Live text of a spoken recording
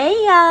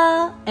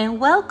y'all, and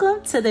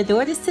welcome to the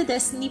Daughters to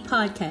Destiny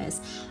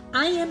podcast.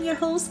 I am your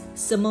host,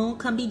 Simone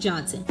Cumbie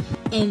Johnson,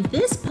 and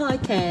this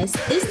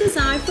podcast is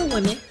designed for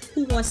women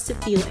who wants to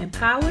feel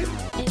empowered,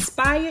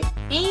 inspired,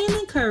 and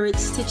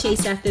encouraged to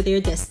chase after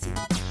their destiny.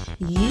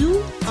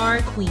 You are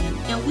a queen,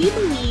 and we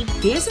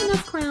believe there's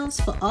enough crowns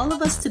for all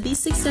of us to be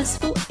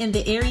successful in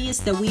the areas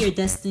that we are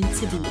destined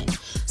to be in.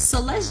 So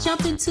let's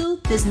jump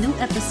into this new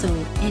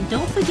episode, and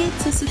don't forget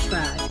to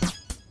subscribe.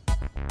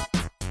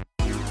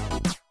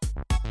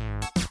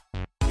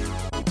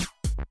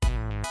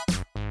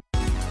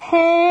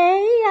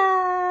 Hey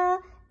y'all,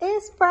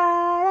 it's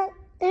Friday,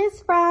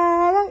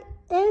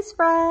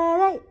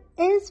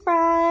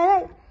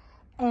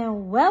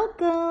 and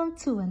welcome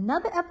to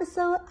another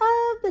episode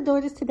of the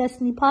Daughters to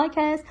Destiny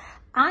podcast.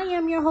 I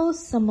am your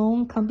host,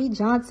 Simone Cumbie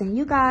Johnson.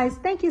 You guys,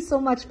 thank you so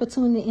much for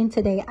tuning in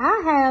today.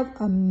 I have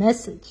a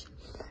message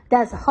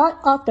that's hot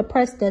off the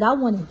press that I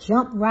want to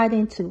jump right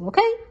into,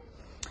 okay?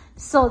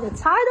 So the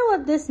title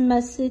of this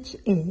message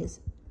is,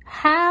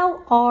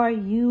 How Are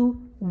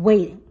You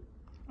Waiting?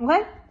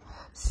 Okay?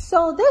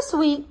 So this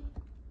week,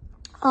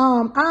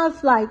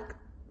 I've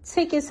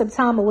taken some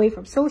time away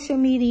from social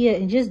media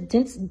and just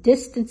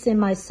distancing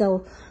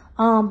myself,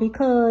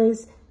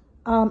 because,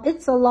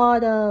 it's a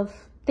lot of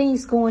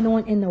things going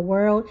on in the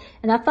world.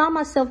 And I found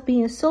myself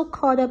being so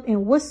caught up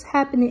in what's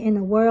happening in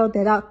the world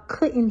that I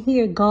couldn't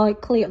hear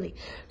God clearly.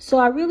 So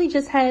I really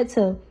just had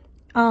to,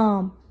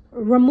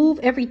 remove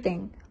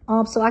everything.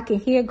 So I can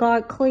hear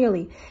God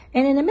clearly.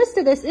 And in the midst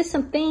of this, it's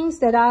some things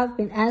that I've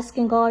been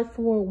asking God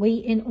for,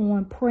 waiting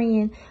on,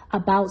 praying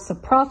about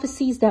some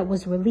prophecies that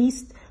was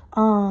released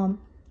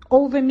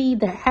over me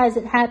that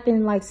hasn't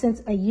happened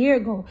since a year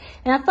ago.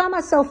 And I found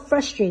myself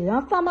frustrated.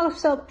 I found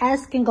myself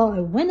asking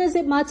God, when is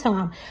it my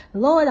time?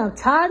 Lord, I'm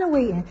tired of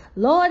waiting.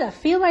 Lord, I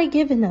feel like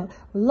giving up.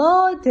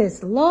 Lord,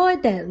 this,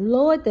 Lord, that,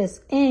 Lord,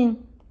 this.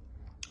 And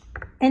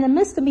in the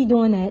midst of me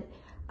doing that,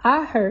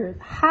 I heard,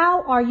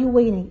 how are you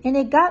waiting? And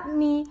it got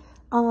me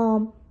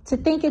to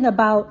thinking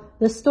about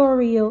the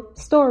story of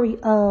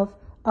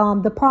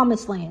the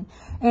promised land,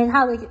 and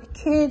how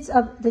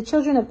the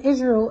children of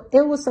Israel,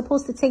 it was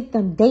supposed to take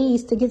them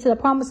days to get to the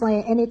promised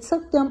land, and it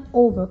took them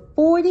over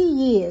 40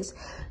 years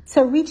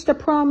to reach the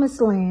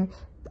promised land.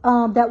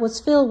 That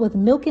was filled with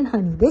milk and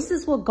honey. This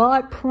is what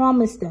God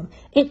promised them.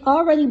 It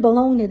already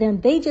belonged to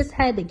them. They just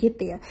had to get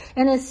there.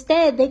 And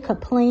instead they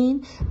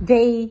complained.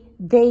 They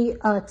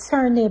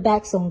turned their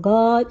backs on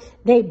God.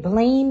 They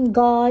blamed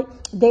God.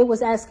 They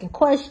was asking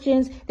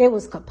questions. They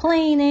was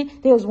complaining.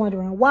 They was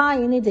wondering why.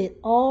 And they did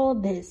all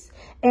this.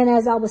 And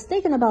as I was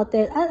thinking about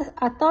that,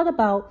 I thought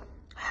about,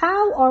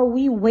 how are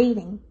we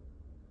waiting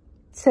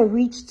to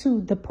reach to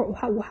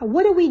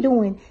what are we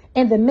doing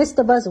in the midst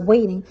of us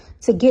waiting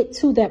to get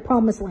to that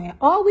promised land?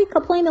 Are we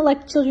complaining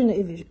like the children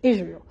of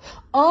Israel?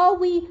 Are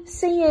we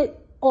saying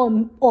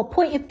or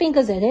pointing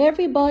fingers at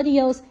everybody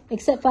else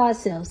except for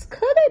ourselves?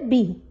 Could it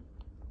be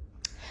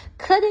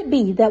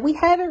that we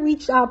haven't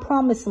reached our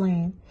promised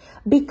land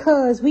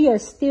because we are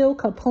still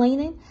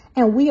complaining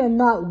and we are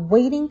not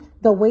waiting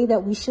the way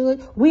that we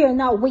should? We are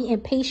not waiting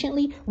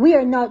patiently. We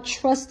are not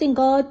trusting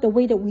God the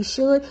way that we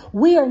should.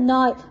 We are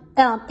not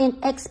in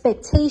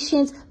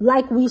expectations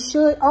like we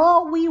should.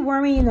 All we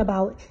worrying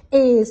about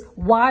is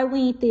why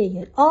we ain't there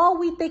yet. All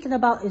we thinking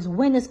about is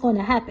when it's going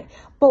to happen.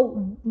 But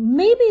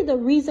maybe the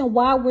reason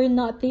why we're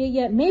not there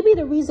yet, maybe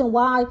the reason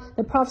why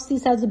the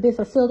prophecies hasn't been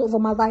fulfilled over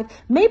my life,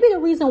 maybe the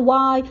reason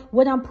why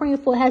what I'm praying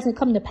for hasn't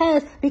come to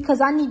pass, because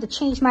I need to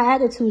change my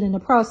attitude in the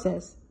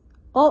process.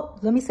 Oh,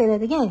 let me say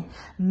that again.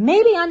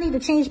 Maybe I need to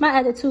change my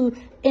attitude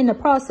in the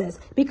process,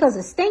 because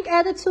a stink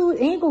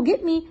attitude ain't gonna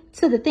get me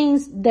to the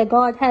things that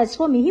God has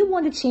for me. He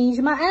want to change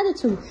my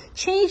attitude,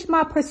 change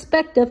my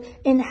perspective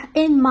in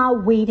my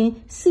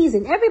waiting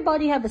season.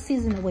 Everybody have a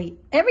season to wait.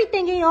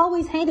 Everything ain't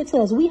always handed to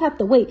us. We have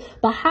to wait.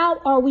 But how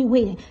are we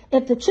waiting?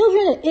 If the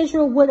children of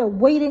Israel would have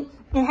waited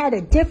and had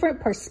a different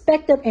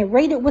perspective and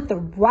waited with the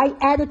right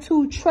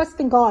attitude,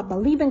 trusting God,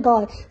 believing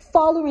God,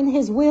 following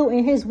his will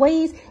and his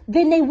ways,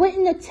 then they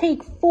wouldn't have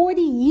take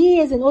 40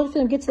 years in order for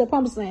them to get to the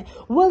promised land.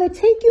 Will it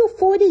take you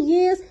 40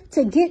 years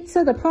to get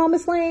to the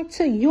promised land,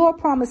 to your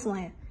promised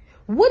land?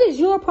 What is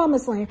your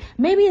promised land?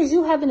 Maybe it's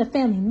you having a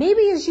family.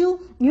 Maybe it's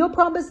your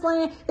promised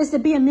land is to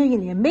be a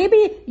millionaire.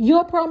 Maybe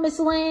your promised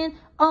land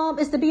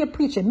is to be a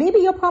preacher. Maybe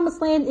your promised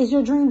land is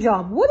your dream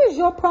job. What is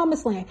your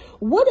promised land?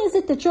 What is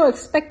it that you're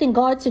expecting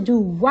God to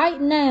do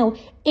right now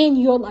in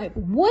your life?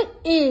 What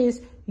is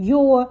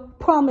your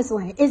promised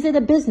land? Is it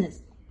a business?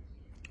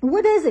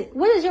 What is it?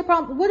 What is your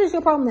problem? What is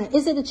your problem land?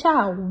 Is it a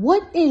child?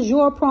 What is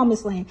your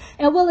promised land?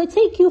 And will it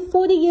take you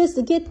 40 years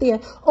to get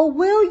there? Or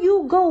will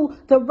you go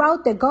the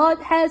route that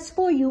God has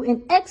for you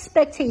in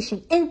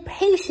expectation, in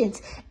patience,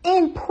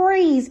 in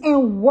praise,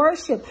 in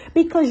worship,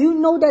 because you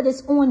know that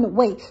it's on the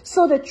way?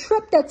 So the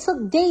trip that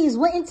took days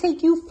wouldn't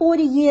take you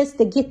 40 years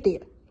to get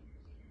there.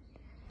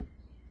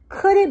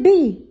 Could it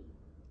be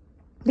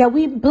that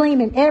we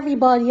blaming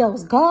everybody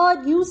else?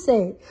 God, you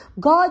said.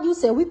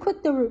 We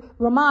quick to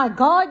remind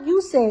God, you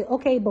said.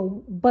 Okay,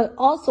 but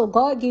also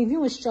God gave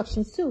you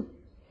instructions too.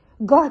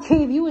 God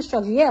gave you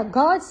instructions. Yeah,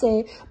 God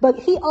said, but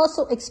he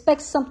also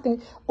expects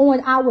something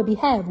on our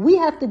behalf. We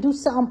have to do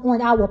something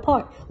on our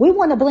part. We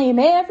want to blame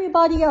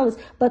everybody else.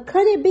 But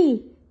could it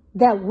be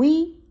that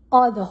we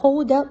are the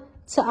holdup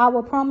to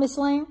our promised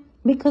land?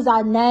 Because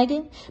our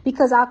nagging,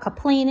 because our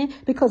complaining,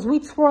 because we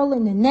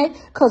twirling the neck,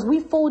 because we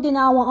folding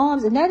our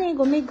arms, and that ain't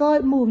going to make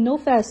God move no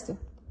faster.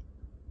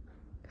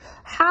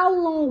 How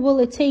long will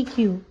it take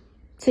you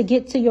to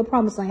get to your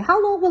promised land?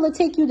 How long will it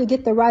take you to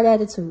get the right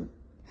attitude?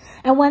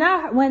 And when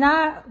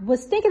I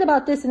was thinking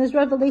about this and this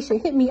revelation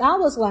hit me, I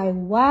was like,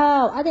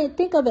 wow, I didn't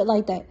think of it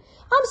like that.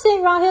 I'm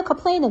sitting around here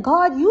complaining,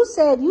 God, you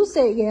said,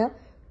 yeah.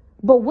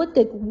 But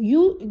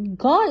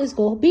God is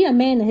going to be a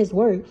man of his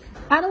word.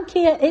 I don't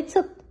care. It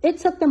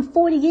took them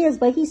 40 years,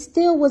 but he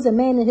still was a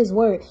man of his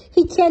word.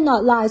 He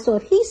cannot lie. So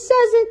if he says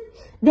it,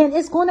 then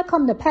it's going to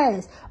come to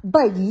pass.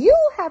 But you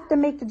have to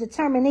make the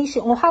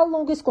determination on how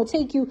long it's going to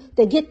take you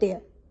to get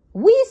there.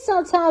 We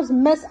sometimes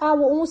mess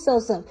our own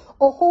selves up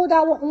or hold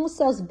our own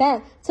selves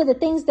back to the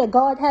things that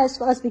God has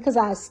for us because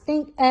of our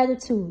stink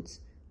attitudes.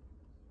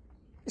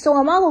 So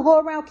am I going to go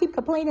around keep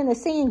complaining and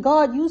saying,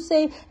 God, you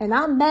say, and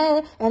I'm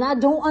mad and I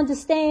don't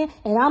understand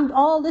and I'm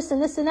all this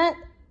and this and that?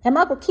 Am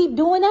I going to keep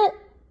doing that?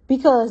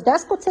 Because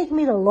that's going to take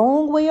me the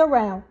long way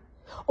around.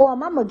 Or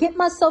am I going to get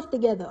myself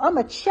together? I'm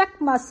going to check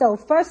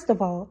myself first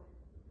of all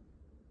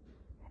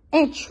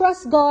and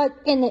trust God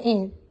in the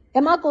end.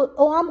 I'm going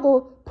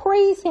to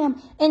praise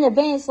him in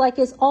advance like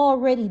it's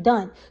already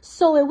done.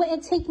 So it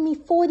wouldn't take me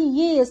 40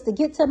 years to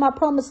get to my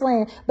promised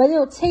land, but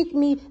it'll take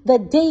me the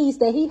days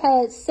that he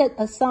had set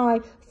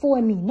aside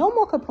for me. No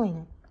more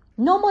complaining.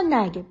 No more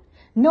nagging.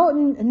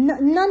 None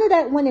of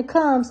that when it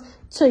comes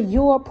to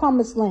your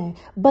promised land.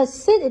 But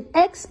sit in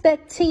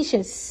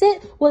expectation.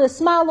 Sit with a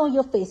smile on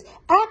your face.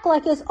 Act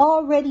like it's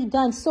already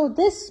done. So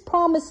this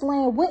promised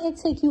land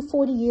wouldn't take you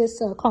 40 years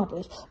to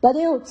accomplish, but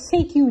it'll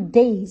take you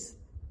days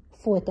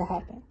for it to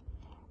happen.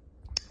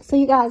 So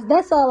you guys,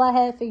 that's all I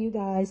had for you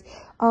guys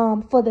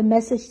for the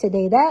message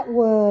today.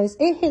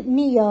 It hit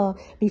me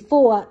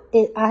before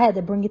I had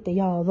to bring it to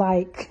y'all.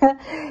 Like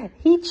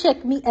he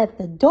checked me at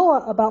the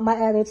door about my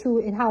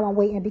attitude and how I'm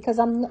waiting, because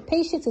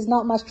patience is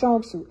not my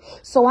strong suit.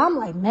 So I'm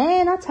like,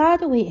 man, I'm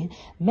tired of waiting.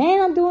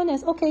 Man, I'm doing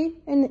this. Okay.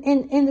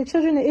 And the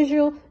children of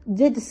Israel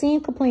did the same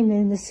complaining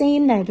and the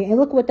same nagging. And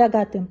look what that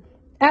got them.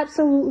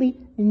 Absolutely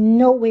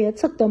nowhere. It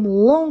took them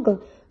longer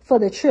for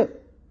the trip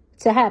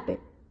to happen.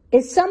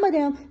 It's some of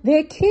them,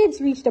 their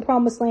kids reached the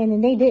promised land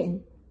and they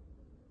didn't.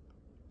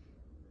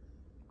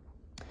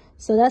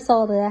 So that's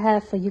all that I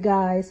have for you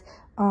guys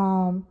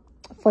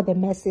for the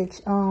message.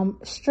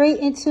 Straight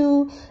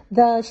into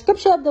the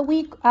scripture of the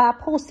week I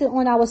posted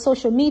on our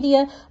social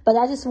media, but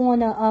I just want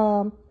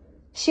to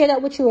share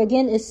that with you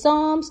again. It's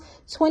Psalms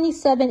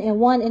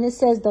 27:1, and it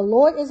says, "The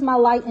Lord is my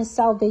light and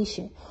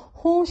salvation.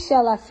 Whom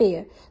shall I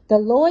fear? The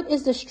Lord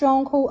is the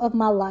stronghold of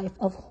my life.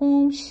 Of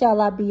whom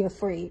shall I be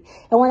afraid?"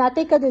 And when I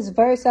think of this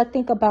verse, I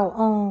think about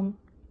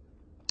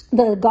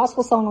the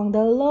gospel song,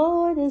 "The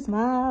Lord is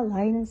my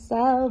light and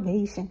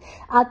salvation."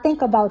 I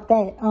think about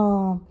that.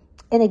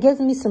 And it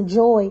gives me some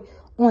joy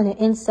on the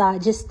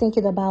inside, just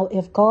thinking about,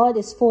 if God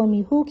is for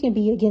me, who can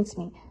be against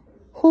me?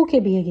 Who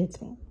can be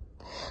against me?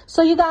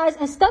 So you guys,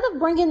 instead of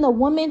bringing the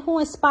woman who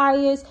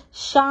inspires,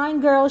 Shine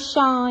Girl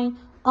Shine,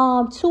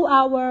 to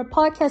our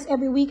podcast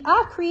every week,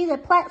 I've created a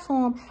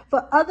platform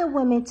for other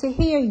women to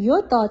hear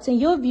your thoughts and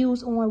your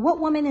views on what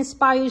woman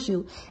inspires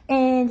you,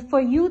 and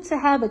for you to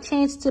have a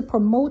chance to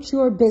promote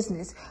your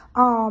business.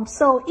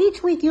 So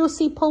each week you'll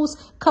see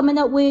posts coming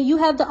up where you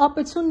have the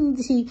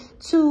opportunity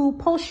to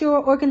post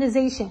your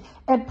organization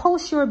and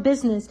post your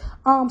business,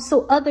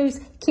 so others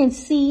can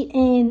see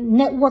and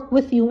network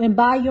with you and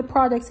buy your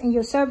products and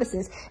your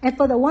services. And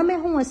for the woman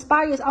who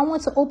inspires, I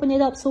want to open it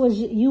up so as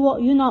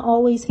you're not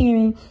always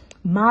hearing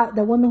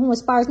the woman who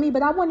inspires me,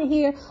 but I want to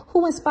hear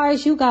who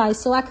inspires you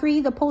guys. So I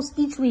create a post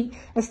each week.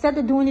 Instead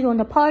of doing it on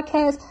the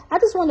podcast, I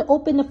just want to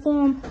open the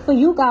forum for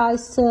you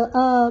guys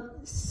to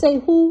say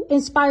who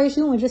inspires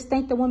you, and just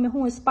thank the woman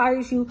who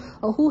inspires you,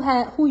 or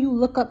who you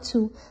look up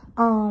to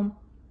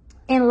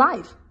in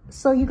life.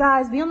 So you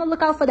guys, be on the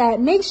lookout for that.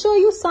 Make sure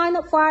you sign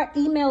up for our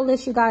email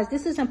list, you guys.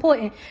 This is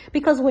important,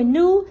 because when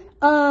new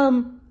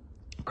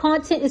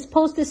content is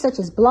posted, such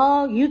as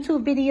blog,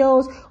 YouTube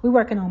videos, we're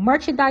working on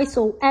merchandise.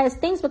 So as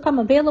things become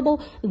available,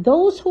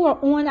 those who are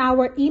on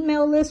our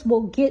email list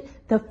will get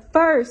the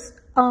first,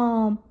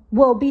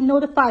 will be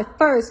notified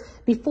first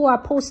before I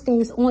post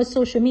things on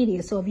social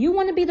media. So if you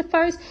want to be the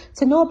first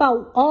to know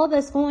about all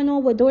that's going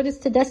on with Daughters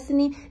to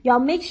Destiny, y'all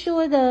make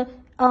sure you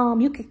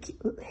can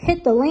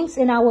hit the links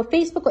in our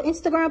Facebook or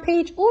Instagram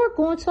page, or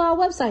go onto our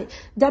website,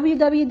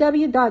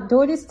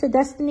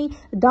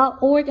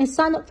 www.daughterstodestiny.org, and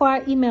sign up for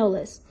our email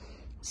list.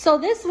 So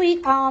this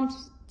week,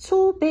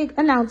 two big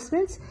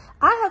announcements.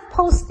 I have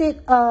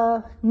posted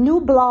a new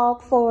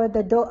blog for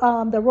the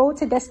Road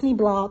to Destiny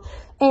blog,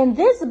 and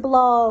this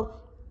blog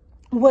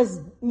was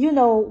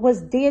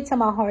dear to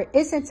my heart.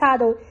 It's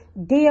entitled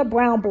Dear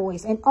Brown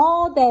Boys, and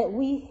all that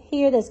we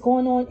hear that's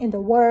going on in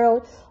the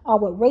world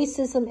with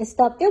racism and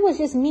stuff. It was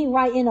just me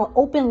writing an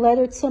open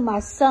letter to my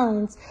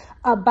sons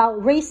about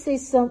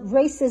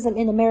racism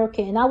in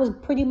America. And I was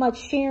pretty much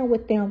sharing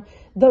with them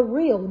the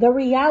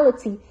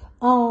reality.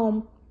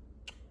 And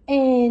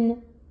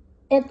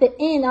at the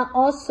end, I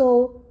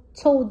also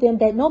told them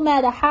that no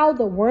matter how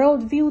the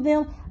world view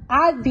them,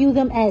 I view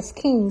them as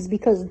kings,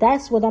 because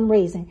that's what I'm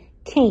raising.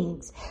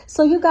 Kings.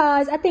 So you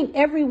guys, I think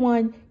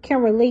everyone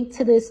can relate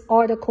to this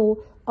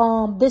article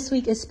this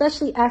week,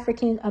 especially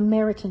African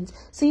Americans.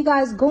 So you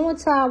guys go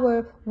into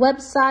our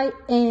website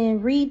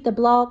and read the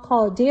blog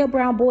called Dear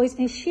Brown Boys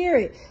and share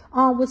it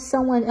with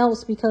someone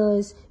else,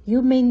 because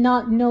you may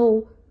not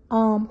know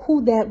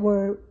who that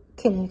word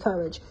can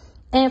encourage.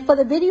 And for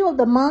the video of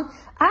the month,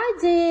 I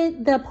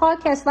did the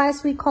podcast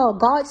last week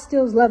called God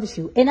Still Loves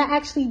You, and I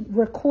actually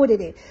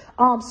recorded it.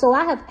 So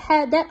I have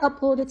had that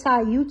uploaded to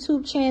our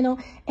YouTube channel,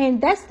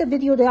 and that's the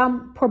video that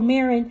I'm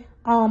premiering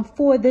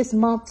for this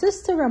month,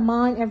 just to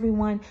remind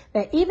everyone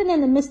that even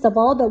in the midst of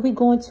all that we're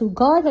going through,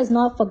 God has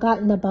not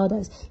forgotten about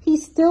us. He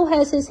still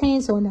has his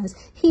hands on us.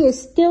 He is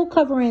still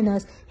covering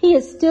us. He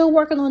is still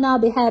working on our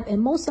behalf.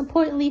 And most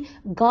importantly,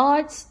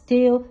 God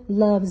still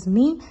loves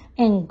me,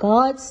 and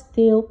God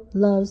still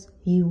loves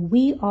you.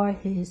 We are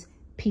his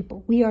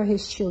people. We are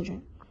his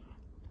children.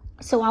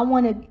 So I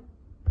want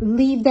to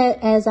leave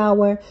that as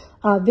our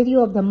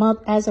video of the month,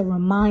 as a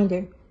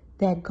reminder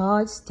that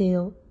God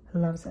still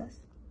loves us.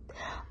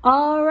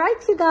 All right,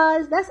 you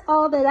guys, that's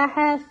all that I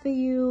have for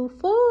you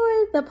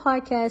for the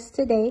podcast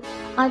today.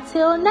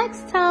 Until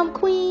next time,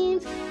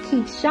 queens,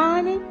 keep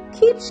shining,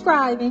 keep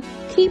striving,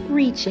 keep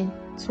reaching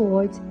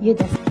towards your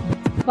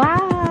destiny.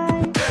 Bye.